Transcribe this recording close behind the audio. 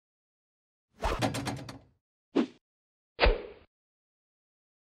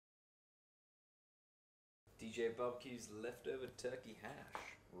DJ BBQ's leftover turkey hash.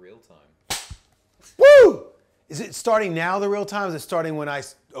 Real time. Woo! Is it starting now, the real time? Is it starting when I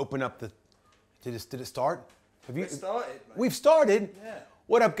open up the... Did it start? Have you? It started, mate. We've started? Yeah.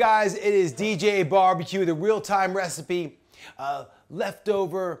 What up, guys? It is DJ BBQ, the real-time recipe,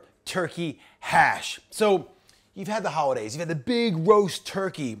 leftover turkey hash. So you've had the holidays, you've had the big roast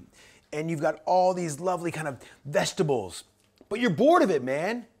turkey, and you've got all these lovely kind of vegetables, but you're bored of it,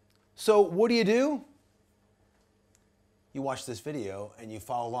 man. So what do? You watch this video and you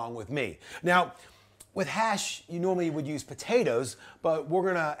follow along with me. Now, with hash, you normally would use potatoes, but we're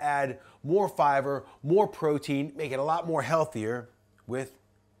gonna add more fiber, more protein, make it a lot more healthier with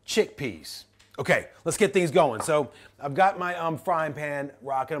chickpeas. Okay, let's get things going. So I've got my frying pan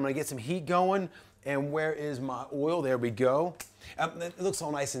rocking. I'm gonna get some heat going. And where is my oil? There we go. It looks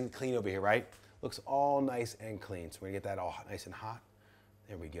all nice and clean over here, right? Looks all nice and clean. So we're gonna get that all nice and hot.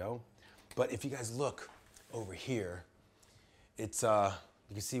 There we go. But if you guys look over here, it's,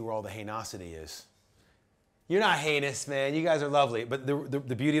 you can see where all the hainosity is. You're not heinous, man. You guys are lovely. But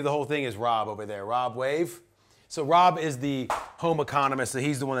the beauty of the whole thing is Rob over there. Rob, wave. So Rob is the home economist. So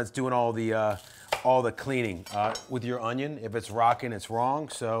he's the one that's doing all the cleaning. With your onion, if it's rocking, it's wrong.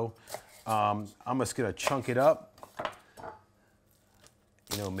 So I'm just gonna chunk it up.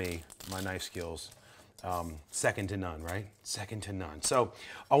 You know me, my knife skills. Second to none, right? Second to none. So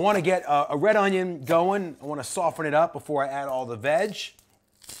I wanna get a red onion going. I wanna soften it up before I add all the veg.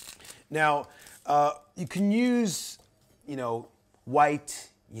 Now, you can use, white,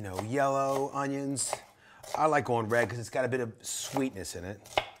 yellow onions. I like going red because it's got a bit of sweetness in it,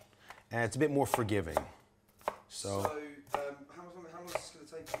 and it's a bit more forgiving. So how long is this going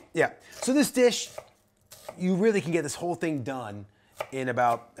to take you? Yeah, so this dish, you really can get this whole thing done in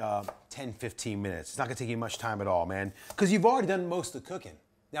about 10, 15 minutes. It's not gonna take you much time at all, man, because you've already done most of the cooking.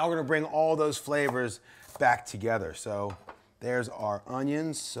 Now we're gonna bring all those flavors back together. So there's our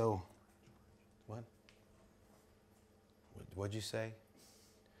onions. So, what'd you say?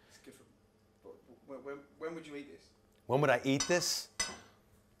 It's good for, when would you eat this? When would I eat this?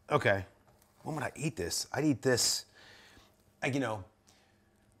 Okay, when would I eat this? I'd eat this,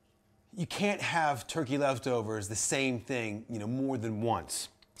 you can't have turkey leftovers the same thing, more than once.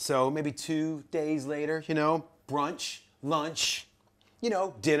 So maybe 2 days later, brunch, lunch,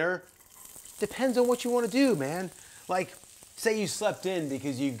 dinner. Depends on what you want to do, man. Like, say you slept in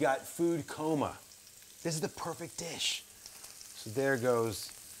because you've got food coma. This is the perfect dish. So there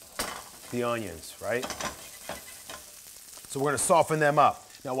goes the onions, right? So we're gonna soften them up.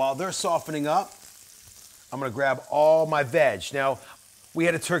 Now, while they're softening up, I'm gonna grab all my veg. Now, we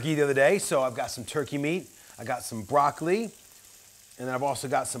had a turkey the other day, so I've got some turkey meat, I got some broccoli, and then I've also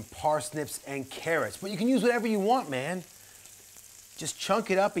got some parsnips and carrots. But you can use whatever you want, man. Just chunk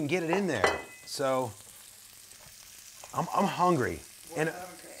it up and get it in there. So, I'm hungry.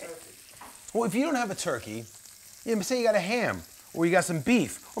 Well, if you don't have a turkey, say you got a ham, or you got some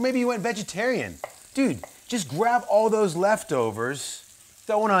beef, or maybe you went vegetarian. Dude, just grab all those leftovers,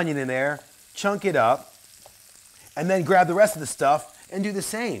 throw an onion in there, chunk it up, and then grab the rest of the stuff and do the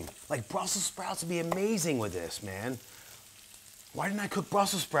same. Like Brussels sprouts would be amazing with this, man. Why didn't I cook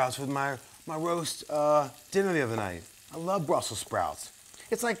Brussels sprouts with my roast dinner the other night? I love Brussels sprouts.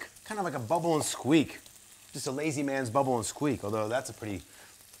 It's like kind of like a bubble and squeak. Just a lazy man's bubble and squeak, although that's a pretty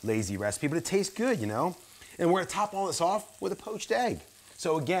lazy recipe, but it tastes good, And we're gonna top all this off with a poached egg.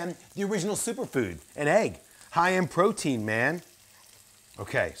 So again, the original superfood, an egg. High in protein, man.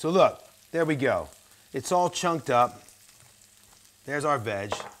 Okay, so look, there we go. It's all chunked up. There's our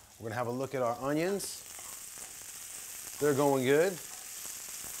veg. We're gonna have a look at our onions. They're going good.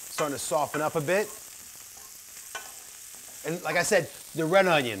 Starting to soften up a bit. And like I said, the red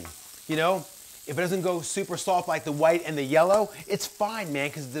onion, if it doesn't go super soft like the white and the yellow, it's fine, man,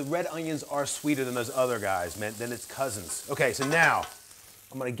 because the red onions are sweeter than those other guys, man, than its cousins. Okay, so now,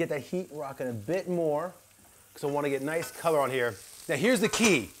 I'm gonna get that heat rocking a bit more, because I wanna get nice color on here. Now here's the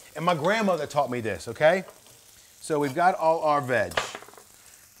key, and my grandmother taught me this, okay? So we've got all our veg,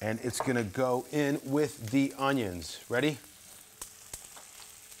 and it's gonna go in with the onions. Ready?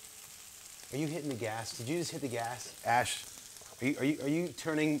 Are you hitting the gas? Did you just hit the gas? Ash, are you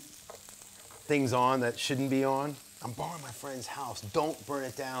turning things on that shouldn't be on? I'm borrowing my friend's house. Don't burn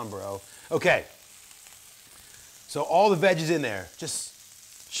it down, bro. Okay. So all the veg is in there, just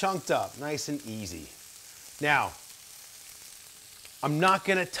chunked up, nice and easy. Now, I'm not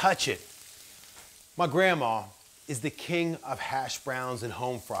gonna touch it. My grandma is the king of hash browns and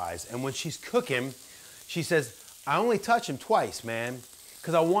home fries. And when she's cooking, she says, I only touch them twice, man,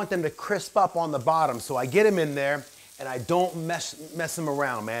 because I want them to crisp up on the bottom. So I get them in there and I don't mess them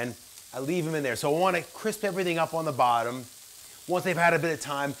around, man. I leave them in there. So I want to crisp everything up on the bottom. Once they've had a bit of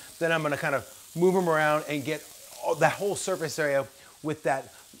time, then I'm going to kind of move them around and get that whole surface area with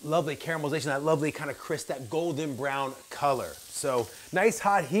that lovely caramelization, that lovely kind of crisp, that golden brown color. So nice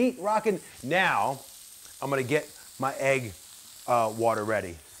hot heat rocking. Now I'm going to get my egg water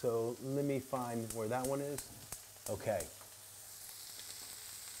ready. So let me find where that one is. Okay.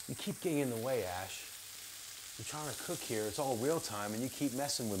 You keep getting in the way, Ash. I'm trying to cook here. It's all real time, and you keep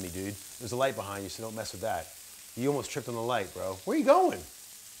messing with me, dude. There's a light behind you, so don't mess with that. You almost tripped on the light, bro. Where are you going?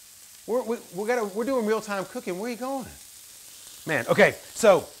 We're doing real time cooking. Where are you going? Man, okay,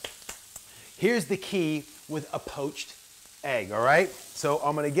 so here's the key with a poached egg, all right? So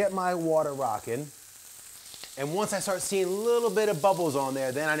I'm gonna get my water rocking, and once I start seeing a little bit of bubbles on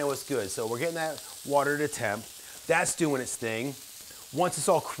there, then I know it's good. So we're getting that water to temp. That's doing its thing. Once it's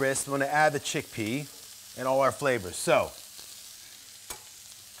all crisp, I'm gonna add the chickpea and all our flavors. So,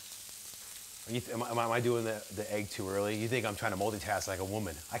 am I doing the egg too early? You think I'm trying to multitask like a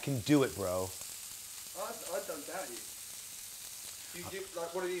woman? I can do it, bro. I don't doubt you.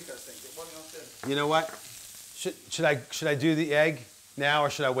 Like, what do you guys think? What do you think? You know what? Should I do the egg now or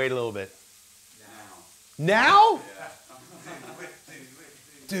should I wait a little bit? Now. Now?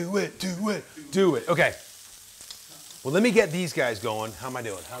 Yeah. Do it. Okay. Well, let me get these guys going. How am I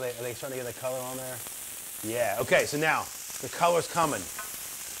doing? Are they starting to get the color on there? Yeah. Okay. So now the color's coming.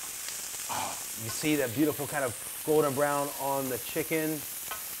 Oh, you see that beautiful kind of golden brown on the chicken.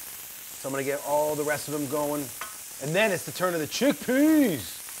 So I'm gonna get all the rest of them going. And then it's the turn of the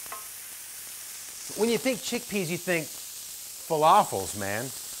chickpeas. When you think chickpeas, you think falafels, man.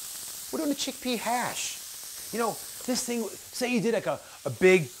 We're doing a chickpea hash. You know, this thing, say you did like a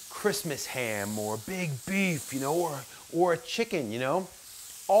big Christmas ham or a big beef, you know, or a chicken, you know,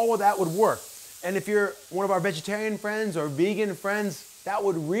 all of that would work. And if you're one of our vegetarian friends or vegan friends, that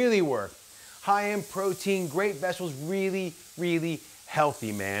would really work. High in protein, great vegetables, really, really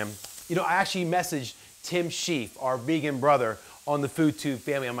healthy, man. You know, I actually messaged Tim Sheaf, our vegan brother, on the FOODTUBE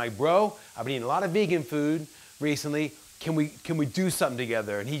family. I'm like, bro, I've been eating a lot of vegan food recently. Can we do something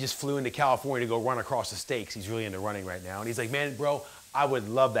together? And he just flew into California to go run across the state 'cause he's really into running right now. And he's like, man, bro, I would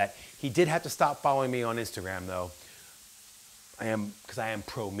love that. He did have to stop following me on Instagram though. Because I am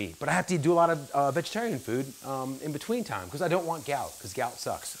pro meat. But I have to do a lot of vegetarian food in between time because I don't want gout, because gout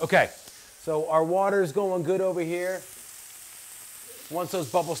sucks. Okay, so our water's going good over here. Once those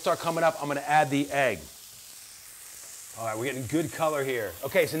bubbles start coming up, I'm gonna add the egg. All right, we're getting good color here.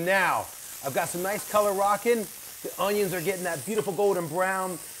 Okay, so now I've got some nice color rocking. The onions are getting that beautiful golden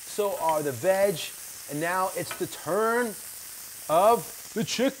brown. So are the veg. And now it's the turn of the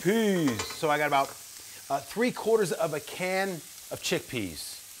chickpeas. So I got about 3/4 of a can of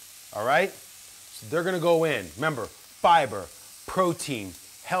chickpeas. All right? So they're gonna go in. Remember, fiber, protein,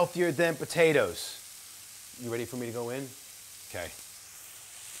 healthier than potatoes. You ready for me to go in? Okay.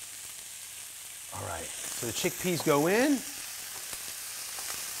 All right, so the chickpeas go in.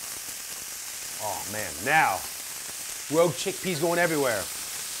 Oh man, now, rogue chickpeas going everywhere.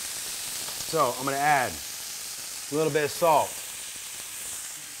 So I'm gonna add a little bit of salt,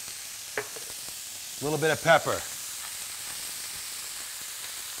 a little bit of pepper,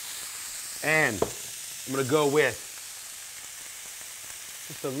 and I'm gonna go with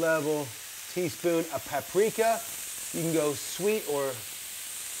just a level teaspoon of paprika. You can go sweet or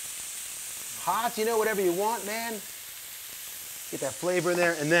hot, you know, whatever you want, man. Get that flavor in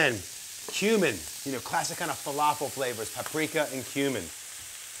there. And then cumin, you know, classic kind of falafel flavors, paprika and cumin.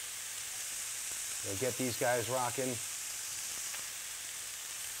 So get these guys rocking.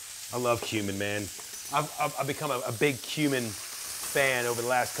 I love cumin, man. I've become a big cumin fan over the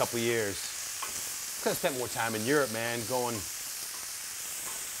last couple of years. Because I spent more time in Europe, man, going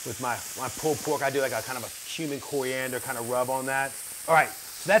with my pulled pork. I do like a kind of a cumin coriander kind of rub on that. All right,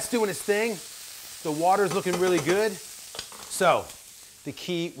 so that's doing its thing. The water's looking really good. So, the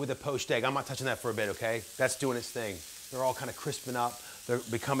key with the poached egg, I'm not touching that for a bit, okay? That's doing its thing. They're all kind of crisping up. They're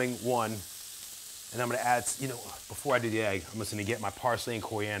becoming one. And I'm gonna add, you know, before I do the egg, I'm just gonna get my parsley and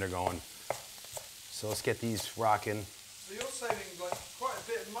coriander going. So let's get these rocking. So you're saving like quite a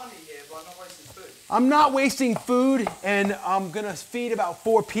bit of money here by not wasting food. I'm not wasting food, and I'm gonna feed about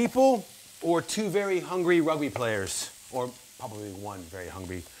 4 people or 2 very hungry rugby players, or probably 1 very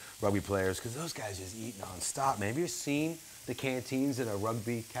hungry rugby players, because those guys just eat non-stop, man. Have you ever seen the canteens at a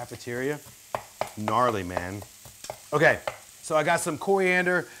rugby cafeteria? Gnarly, man. Okay, so I got some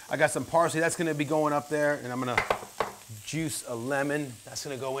coriander, I got some parsley, that's gonna be going up there, and I'm gonna juice a lemon. That's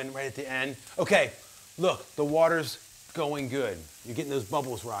gonna go in right at the end. Okay, look, the water's going good. You're getting those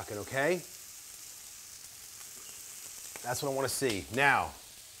bubbles rocking, okay? That's what I wanna see. Now,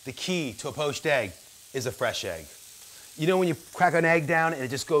 the key to a poached egg is a fresh egg. You know when you crack an egg down and it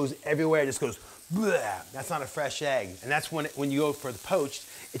just goes everywhere, it just goes, bleh, that's not a fresh egg. And that's when you go for the poached,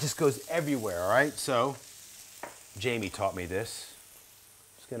 it just goes everywhere, all right? So, Jamie taught me this.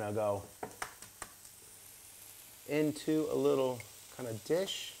 Just gonna go into a little kind of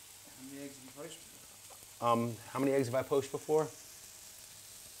dish. How many eggs have you poached before? How many eggs have I poached before?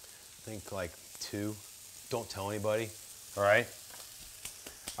 I think like 2. Don't tell anybody, all right?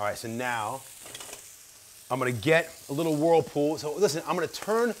 All right, so now I'm gonna get a little whirlpool. So listen, I'm gonna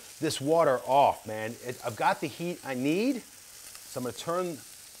turn this water off, man. I've got the heat I need, so I'm gonna turn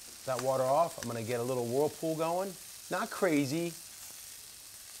that water off. I'm gonna get a little whirlpool going. Not crazy.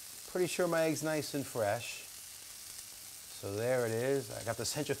 Pretty sure my egg's nice and fresh. So there it is. I got the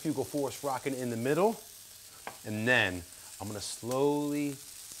centrifugal force rocking in the middle. And then I'm gonna slowly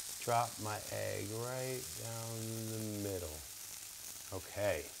drop my egg right down the middle.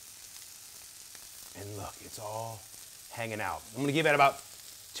 Okay. And look, it's all hanging out. I'm gonna give it about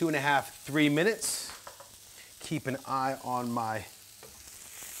 2.5, 3 minutes. Keep an eye on my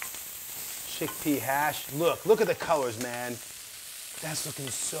chickpea hash. Look at the colors, man. That's looking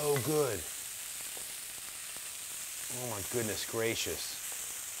so good. Oh my goodness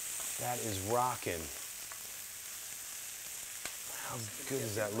gracious. That is rocking. How good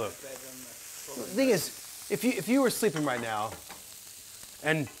does that look? The thing is, if you were sleeping right now,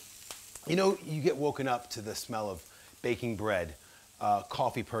 and you know, you get woken up to the smell of baking bread,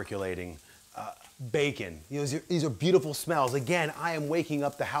 coffee percolating, bacon. You know, these are beautiful smells. Again, I am waking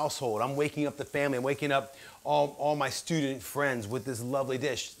up the household. I'm waking up the family. I'm waking up all my student friends with this lovely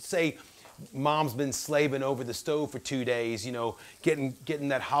dish. Say, mom's been slaving over the stove for 2 days, you know, getting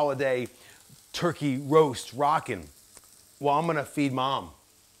that holiday turkey roast rocking. Well, I'm gonna feed mom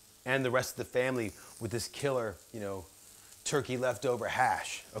and the rest of the family with this killer, you know, turkey leftover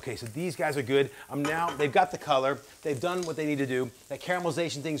hash. Okay, so these guys are good. They've got the color. They've done what they need to do. That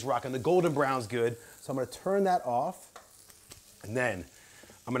caramelization thing's rocking. The golden brown's good. So I'm gonna turn that off. And then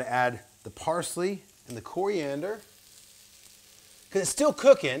I'm gonna add the parsley and the coriander. Because it's still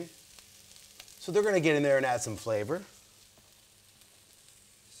cooking. So they're gonna get in there and add some flavor.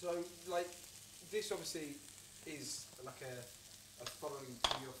 So, like, this obviously is like a following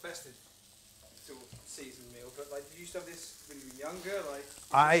your festive sort of season meal, but like, you used to have this when you were younger,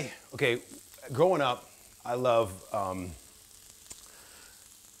 like? Okay, growing up, I love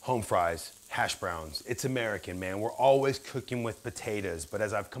home fries, hash browns. It's American, man. We're always cooking with potatoes, but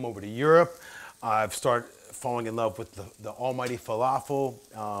as I've come over to Europe, I've started falling in love with the almighty falafel.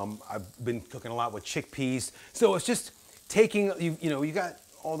 I've been cooking a lot with chickpeas. So it's just taking, you got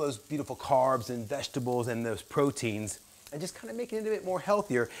all those beautiful carbs and vegetables and those proteins and just kind of making it a bit more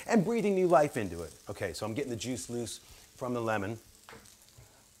healthier and breathing new life into it. Okay, so I'm getting the juice loose from the lemon.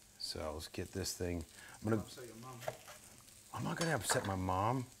 So let's get this thing. I'm not gonna upset my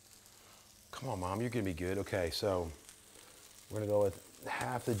mom. Come on, Mom, you're gonna be good. Okay, so we're gonna go with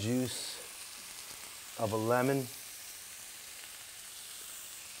half the juice of a lemon.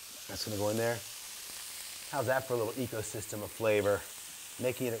 That's gonna go in there. How's that for a little ecosystem of flavor?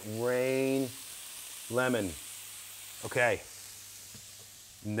 Making it rain lemon. Okay.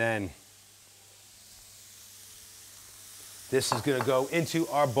 And then this is gonna go into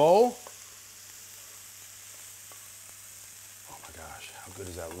our bowl. Oh my gosh, how good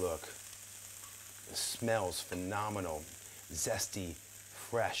does that look? It smells phenomenal. Zesty,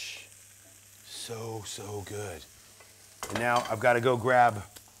 fresh. So, so good. And now I've got to go grab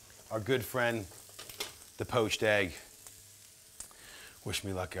our good friend, the poached egg. Wish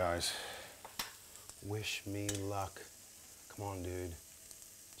me luck, guys. Wish me luck. Come on, dude.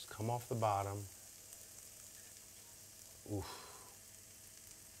 Just come off the bottom. Oof.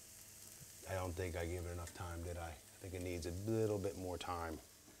 I don't think I gave it enough time, did I? I think it needs a little bit more time.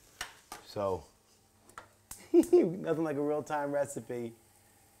 So, nothing like a real-time recipe.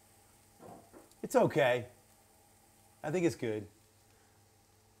 It's okay. I think it's good.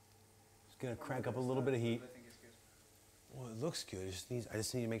 Just gonna crank up a little bit of heat. Well, it looks good. I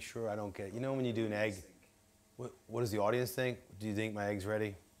just need to make sure I don't get it. You know when you do an egg, what does the audience think? Do you think my egg's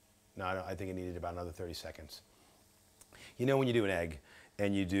ready? No, I think it needed about another 30 seconds. You know when you do an egg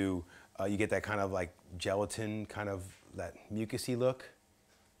and you get that kind of like gelatin, kind of that mucusy look?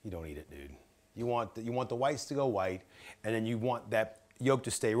 You don't eat it, dude. You want the whites to go white, and then you want that yolk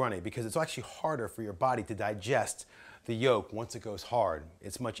to stay runny, because it's actually harder for your body to digest the yolk once it goes hard.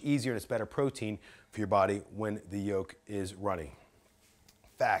 It's much easier and it's better protein for your body when the yolk is runny. In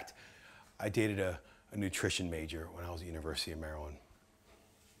fact, I dated a nutrition major when I was at the University of Maryland.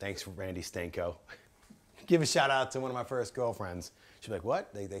 Thanks for Randy Stanko. give a shout out to one of my first girlfriends. She's like,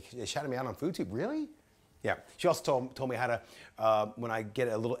 what? They shouted me out on FOODTUBE? Really? Yeah. She also told me how to, when I get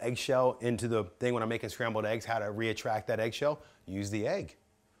a little eggshell into the thing when I'm making scrambled eggs, how to reattract that eggshell. Use the egg,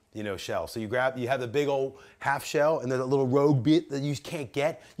 shell. So you have the big old half shell and there's a little rogue bit that you can't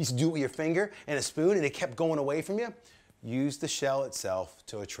get. You used to do it with your finger and a spoon and it kept going away from you. Use the shell itself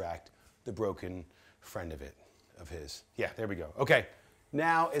to attract the broken friend of his. Yeah, there we go. Okay,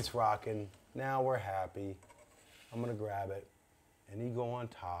 now it's rocking. Now we're happy. I'm gonna grab it and you go on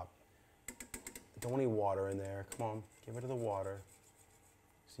top. Don't want any water in there. Come on, get rid of the water.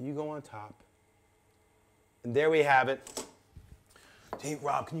 So you go on top. And there we have it. Hey,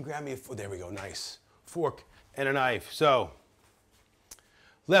 Rob, can you grab me a fork? There we go, nice. Fork and a knife. So,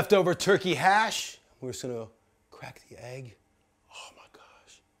 leftover turkey hash. We're just gonna crack the egg. Oh my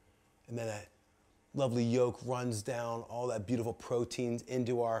gosh. And then that lovely yolk runs down all that beautiful proteins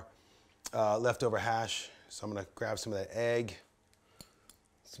into our leftover hash. So I'm gonna grab some of that egg.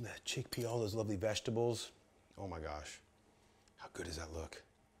 Some of that chickpea, all those lovely vegetables. Oh my gosh, how good does that look?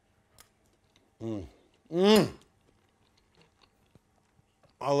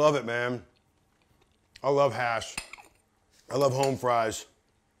 I love it, man. I love hash. I love home fries.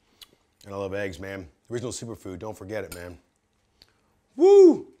 And I love eggs, man. Original superfood, don't forget it, man.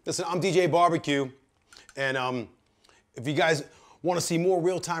 Woo! Listen, I'm DJ BBQ. And if you guys want to see more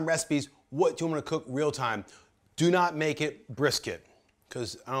real-time recipes, what do you want to cook real-time? Do not make it brisket,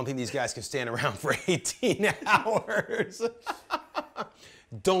 because I don't think these guys can stand around for 18 hours.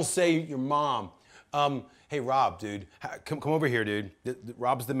 Don't say your mom. Hey, Rob, dude, come over here, dude.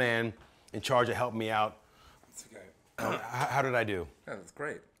 Rob's the man in charge of helping me out. That's okay. How did I do? Yeah, that's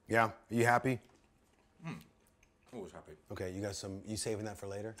great. Yeah? Are you happy? Always happy. Okay, you saving that for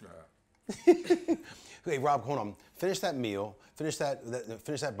later? Yeah. Hey, Rob, hold on. Finish that meal, finish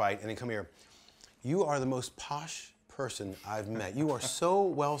that bite, and then come here. You are the most posh person I've met. You are so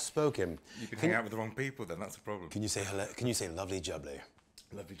well-spoken. You can hang out with the wrong people then, that's the problem. Can you say hello? Can you say lovely jubbly?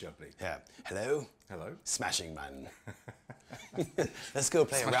 Lovely jubbly. Yeah. Hello? Hello? Smashing man. Let's go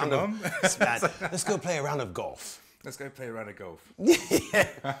play Smashing a round of let's go play a round of golf. Let's go play a round of golf. Yeah.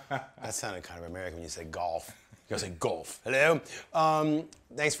 That sounded kind of American when you say golf. You gotta say golf. Hello?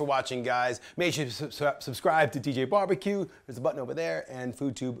 Thanks for watching, guys. Make sure you subscribe to DJ BBQ. There's a button over there, and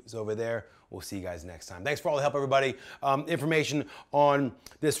FOODTUBE is over there. We'll see you guys next time. Thanks for all the help, everybody. Information on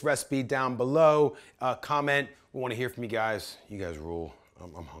this recipe down below. Comment. We want to hear from you guys. You guys rule.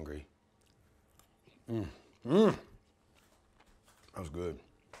 I'm hungry. That was good.